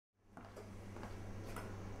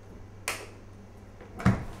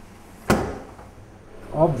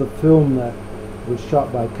of the film that was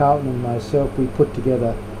shot by Carlton and myself, we put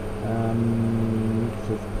together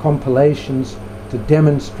sort of compilations to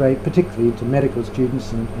demonstrate, particularly to medical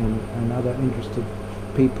students and other interested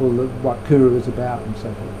people, what Kuru is about and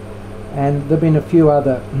so forth. And there have been a few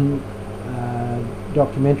other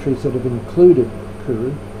documentaries that have included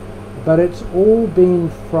Kuru, but it's all been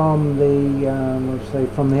from the let's say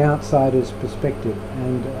from the outsider's perspective.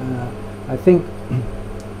 And I think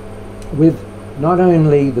with not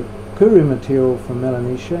only the Kuru material from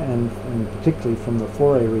Melanesia and particularly from the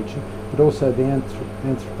Foray region, but also the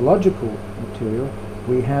anthropological material,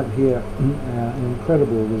 we have here an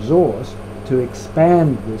incredible resource to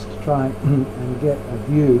expand this, to try and get a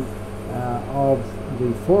view of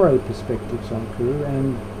the Foray perspectives on Kuru.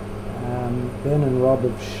 And Ben and Rob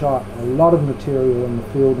have shot a lot of material in the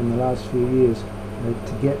field in the last few years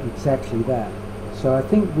to get exactly that. So I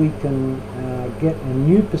think we can get a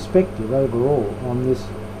new perspective overall on this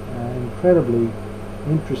incredibly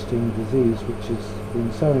interesting disease, which has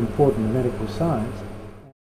been so important in medical science.